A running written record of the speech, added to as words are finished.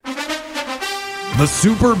The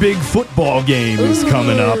Super Big Football Game is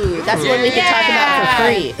coming up. That's one we can talk about for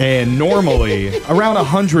free. And normally, around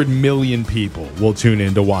 100 million people will tune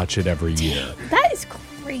in to watch it every year. That is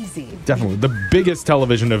crazy. Definitely the biggest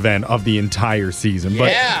television event of the entire season.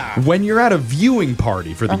 But when you're at a viewing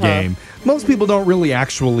party for the game, most people don't really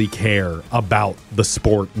actually care about the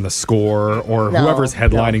sport and the score or whoever's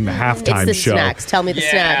headlining the halftime it's the show. Snacks. Tell me the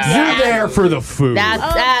snacks. You're there for the food.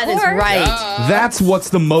 That is right. That's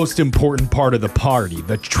what's the most important part of the party.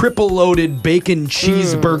 The triple-loaded bacon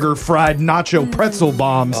cheeseburger fried nacho pretzel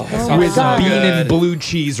bombs with bean and blue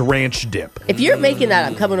cheese ranch dip. If you're making that,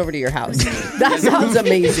 I'm coming over to your house. That sounds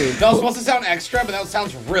amazing. That was supposed to sound extra, but that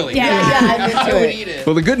sounds really good. I'm into I would it. eat it.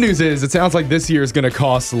 Well, the good news is it sounds like this year is going to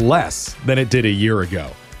cost less than it did a year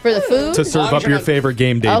ago For the food? to serve up your favorite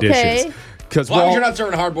game day dishes. Because As long as you're not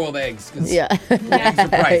serving hard-boiled eggs. Yeah. Eggs are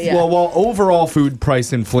pricey. Well, while overall food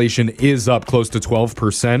price inflation is up close to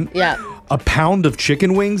 12%, a pound of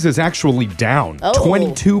chicken wings is actually down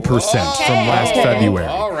 22% from last February.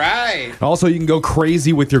 All right. Also, you can go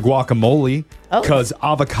crazy with your guacamole because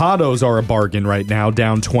avocados are a bargain right now,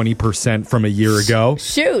 down 20% from a year ago.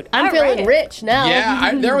 Shoot, I'm feeling rich now.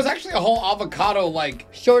 Yeah, there was actually a whole avocado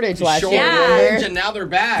shortage last year. And now they're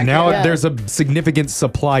back. Now there's a significant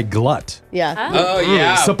supply glut. Yeah. Oh,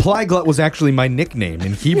 yeah. Supply glut was actually my nickname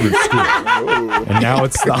in Hebrew school. And now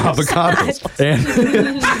it's the avocados.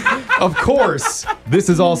 And of course, this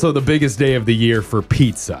is also the biggest day of the year for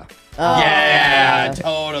pizza. Yeah,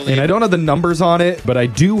 totally. And I don't have the numbers on it, but I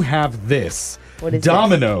do have this. What is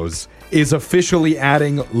Domino's is officially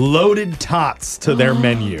adding loaded tots to their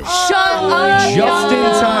menu. Shut up. Just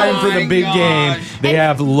in time for the big game. They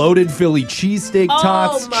have loaded Philly cheesesteak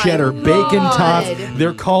tots, cheddar bacon tots.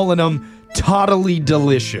 They're calling them totally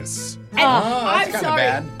delicious. I'm sorry.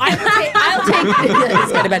 Bad. I'll take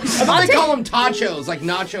it's kind of bad. I thought they call them tachos, like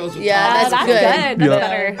nachos with that's good. That's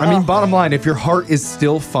better. I mean, bottom line, if your heart is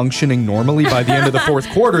still functioning normally by the end of the fourth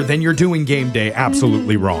quarter, then you're doing game day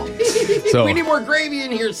absolutely wrong. So we need more gravy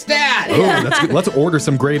in here, stat. Oh, that's good. Let's order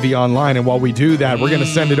some gravy online, and while we do that, we're going to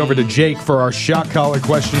send it over to Jake for our shot collar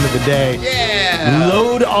question of the day. Yeah.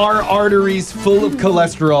 Load our arteries full of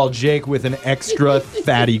cholesterol, Jake, with an extra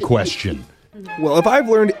fatty question. Well, if I've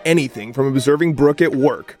learned anything from observing Brooke at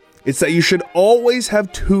work, it's that you should always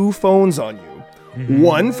have two phones on you.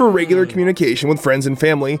 One for regular communication with friends and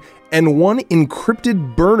family, and one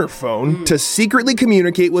encrypted burner phone to secretly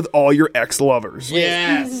communicate with all your ex-lovers.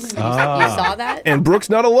 Yes. You saw that? And Brooke's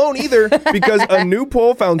not alone either, because a new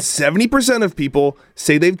poll found 70% of people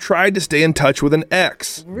say they've tried to stay in touch with an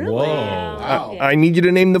ex. Whoa. Wow. I need you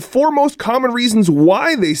to name the 4 most common reasons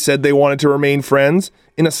why they said they wanted to remain friends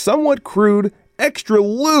in a somewhat crude, extra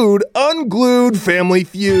lewd, unglued family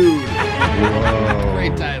feud.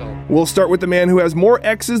 Great title. We'll start with the man who has more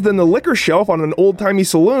exes than the liquor shelf on an old-timey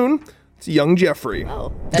saloon. It's young Jeffrey.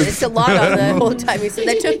 Oh, it's a lot on the whole time. So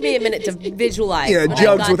that took me a minute to visualize. Yeah, when I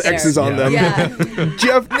jugs got with there. X's on them. Yeah.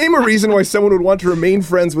 Jeff, name a reason why someone would want to remain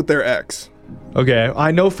friends with their ex. Okay,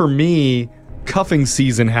 I know for me, cuffing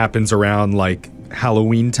season happens around like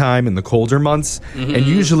Halloween time in the colder months, and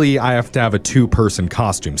usually I have to have a 2-person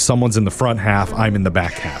costume. Someone's in the front half, I'm in the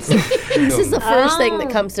back half. This is the first thing that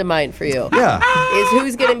comes to mind for you. Yeah. Is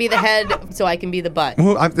who's going to be the head so I can be the butt.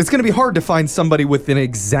 Well, it's going to be hard to find somebody with an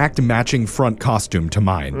exact matching front costume to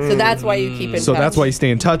mine. So that's why you keep in touch. So that's why you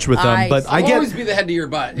stay in touch with them. But I get always be the head to your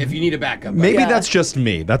butt if you need a backup. maybe that's just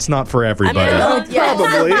me. That's not for everybody.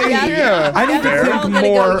 Probably, yeah. I need to We're all think gonna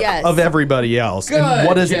go more yes. of everybody else. Good, and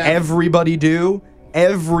what does Jeff. everybody do?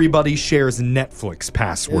 Everybody shares Netflix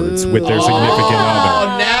passwords with their significant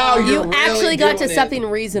other. Oh, now You you're really actually got to doing it. something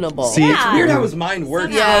reasonable. See, It's weird how his mind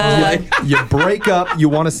works. Yeah. you break up, you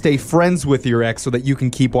want to stay friends with your ex so that you can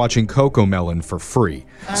keep watching Coco Melon for free.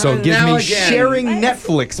 So give now me again. sharing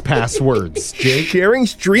Netflix passwords, Jake. Sharing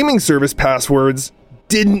streaming service passwords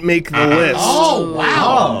didn't make the list. Oh,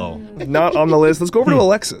 wow. Not on the list. Let's go over to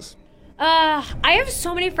Alexis. I have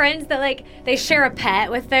so many friends that like they share a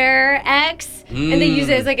pet with their ex and they use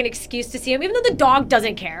it as like an excuse to see him, even though the dog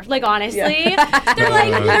doesn't care. Like honestly, they're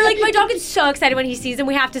like my dog is so excited when he sees him.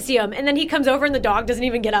 We have to see him, and then he comes over and the dog doesn't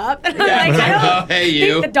even get up. And I'm like, I don't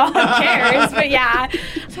think the dog cares, but yeah.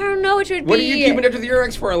 So I don't know which would What be. are you keeping in touch with your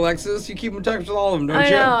ex for, Alexis? You keep in touch with all of them, don't I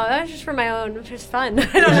you? know that's just for my own. It's just fun.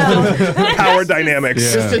 I don't know. Power dynamics.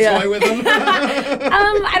 Yeah. Just to toy with them? I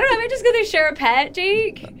don't know. I just go there share a pet,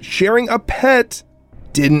 Jake. Sharing a pet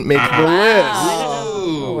didn't make the list.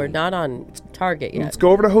 Oh, we're not on target yet. Let's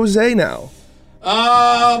go over to Jose now.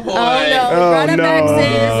 Oh, boy. Oh, no. Brought up no.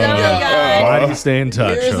 exes. Oh, God. Why do you stay in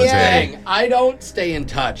touch, Here's the Jose? thing. I don't stay in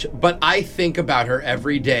touch, but I think about her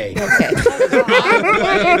every day. Okay.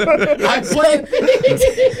 I'm playing.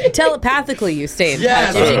 Telepathically, you stay in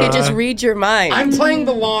Yes. touch. If she could just read your mind. I'm playing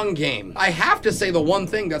the long game. I have to say the one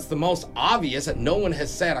thing that's the most obvious that no one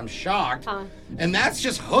has said. I'm shocked, and that's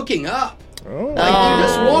just hooking up. Like, you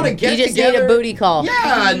just want to get You just together. need a booty call.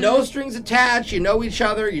 Yeah, no strings attached. You know each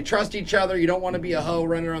other. You trust each other. You don't want to be a hoe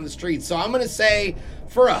running around the streets. So I'm going to say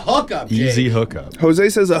for a hookup, Jake. Easy hookup. Jose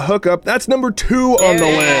says a hookup. That's number 2 on the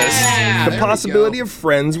list. there The we possibility go. of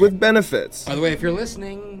friends with benefits. By the way, if you're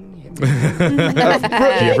listening, hit me.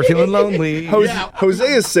 If you ever feeling lonely?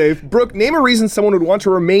 Jose is safe. Brooke, name a reason someone would want to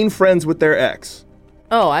remain friends with their ex.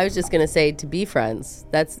 Oh, I was just going to say to be friends.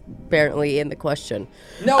 That's apparently in the question.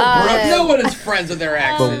 No, Brooke, no one is friends with their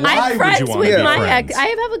exes. Why I'm would friends you want with to be my friends? ex. I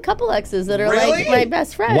have a couple exes that are Really? like my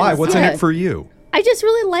best friends. Why? What's in Yeah. it for you? I just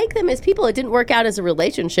really like them as people. It didn't work out as a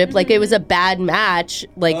relationship. Like, it was a bad match.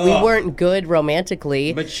 Like, we weren't good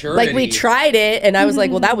romantically. Maturity. Like, we tried it, and I was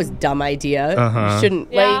like, well, that was a dumb idea. You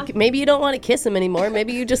shouldn't, Yeah. like, maybe you don't want to kiss them anymore.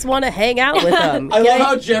 Maybe you just want to hang out with them. I love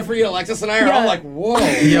how Jeffrey and Alexis and I are all like, whoa.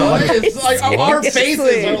 It's like our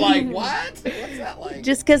faces are like, what? What's that like?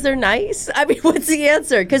 Just because they're nice? I mean, what's the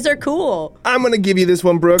answer? Because they're cool. I'm going to give you this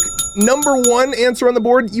one, Brooke. Number 1 answer on the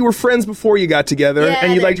board, you were friends before you got together, Yeah,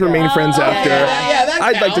 and you'd there like to you go. remain friends after. Yeah, that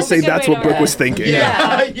I'd like to counts. say Good that's way what to Brooke go. was thinking.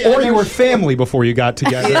 Yeah. Or you were family before you got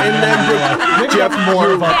together. Jeff,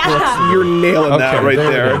 more about Brooks. you're nailing that Okay, right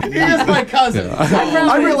there there. we He is my cousin.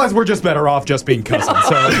 I realize we're just better off just being cousins.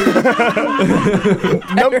 So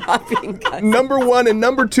Number 1 and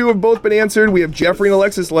number 2 have both been answered. We have Jeffrey and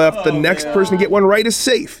Alexis left. The next person to get one right is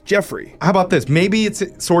safe. Jeffrey. how about this? Maybe it's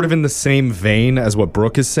sort of in the same vein as what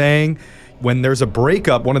Brooke is saying. When there's a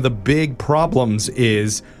breakup, one of the big problems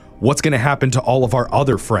is what's going to happen to all of our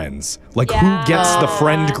other friends? Like, who gets the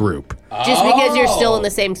friend group? Just because you're still in the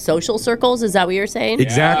same social circles? Is that what you're saying?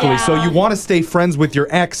 Exactly. So you want to stay friends with your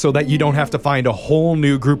ex so that you don't have to find a whole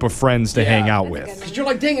new group of friends to hang out with. Because you're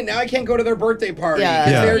like, dang it, now I can't go to their birthday party. Yeah.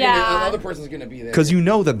 'Cause Yeah. they're Yeah. Gonna, another person's going to be there. Because you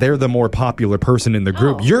know that they're the more popular person in the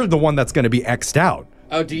group. You're the one that's going to be X'd out.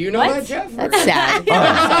 Oh, do you know that, Jeff? That's sad. Sorry,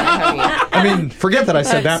 honey. I mean, forget that I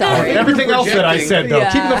said that part. Sorry. Everything else that I Projecting. said, though,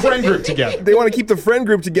 Yeah. keeping the friend group together. They want to keep the friend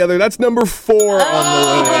group together. That's number 4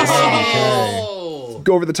 on the list. Oh.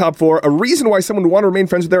 Go over the top 4. A reason why someone would want to remain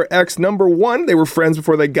friends with their ex. Number 1, they were friends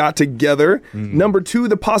before they got together. Number 2,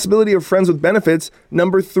 the possibility of friends with benefits.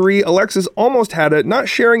 Number 3, Alexis almost had it. Not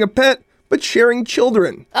sharing a pet, but sharing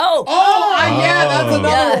children. Oh, Yeah, that's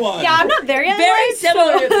another one. Yeah, I'm not there yet. very Like,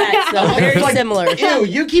 similar to that. So very similar. Ew,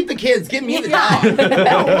 you keep the kids, give me the dog.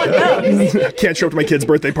 Can't show up to my kid's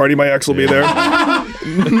birthday party. My ex will be there.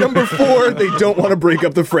 Number 4, they don't want to break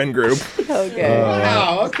up the friend group. Okay.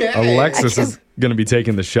 Wow, okay. Alexis is going to be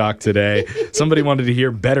taking the shock today. Somebody wanted to hear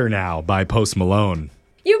Better Now by Post Malone.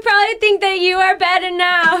 You probably think that you are better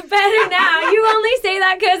now, better now. You only say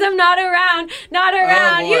that because I'm not around, not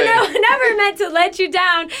around. You boy. know, I never meant to let you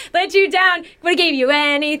down, let you down. Would have gave you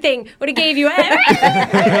anything, would have gave you everything.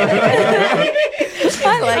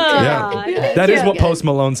 I like it. Yeah. That is what Post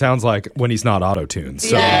Malone sounds like when he's not auto-tuned.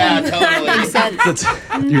 So Yeah, totally. that's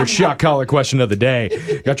your shock collar question of the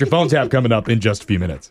day. Got your phone tap coming up in just a few minutes.